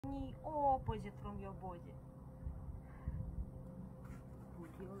opposite from your body. Put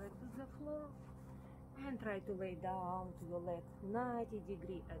your leg to the floor and try to lay down to your leg 90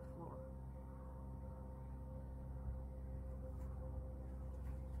 degrees at floor.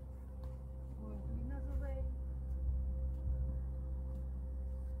 Going to another way.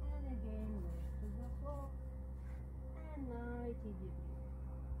 And again, leg to the floor and 90 degrees.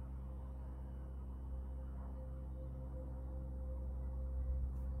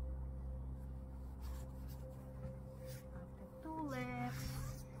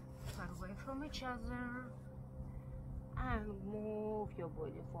 Away from each other and move your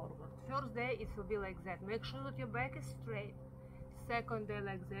body forward. First day it will be like that. Make sure that your back is straight. Second day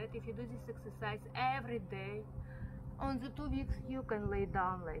like that. If you do this exercise every day, on the 2 weeks you can lay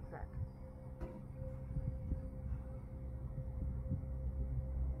down like that.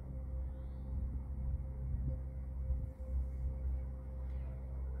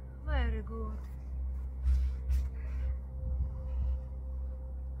 Very good.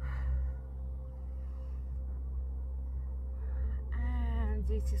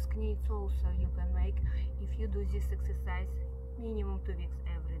 This is knees also you can make if you do this exercise minimum 2 weeks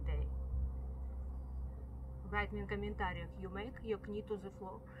every day. Write me in commentariях you make your knee to the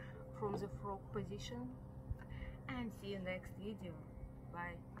floor from the frog position, and see you next video.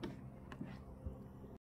 Bye.